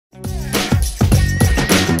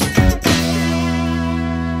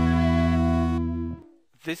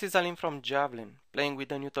this is Alim from Javelin, playing with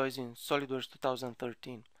the new toys in SolidWorks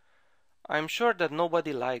 2013. I'm sure that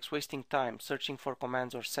nobody likes wasting time searching for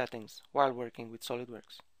commands or settings while working with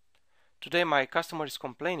SolidWorks. Today my customer is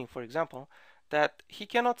complaining, for example, that he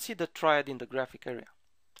cannot see the triad in the graphic area.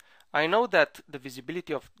 I know that the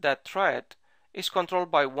visibility of that triad is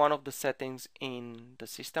controlled by one of the settings in the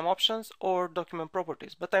system options or document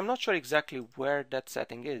properties, but I'm not sure exactly where that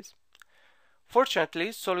setting is.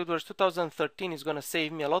 Fortunately, SolidWorks 2013 is going to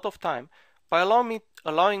save me a lot of time by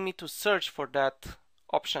allowing me to search for that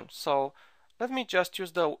option. So let me just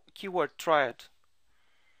use the keyword triad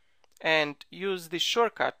and use this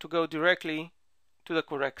shortcut to go directly to the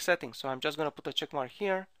correct setting. So I'm just going to put a check mark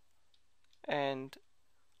here, and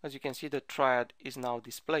as you can see, the triad is now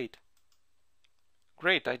displayed.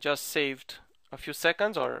 Great, I just saved a few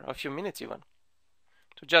seconds or a few minutes even.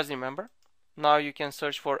 So just remember, now you can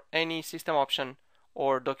search for any system option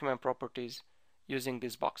or document properties using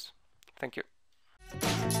this box. Thank you.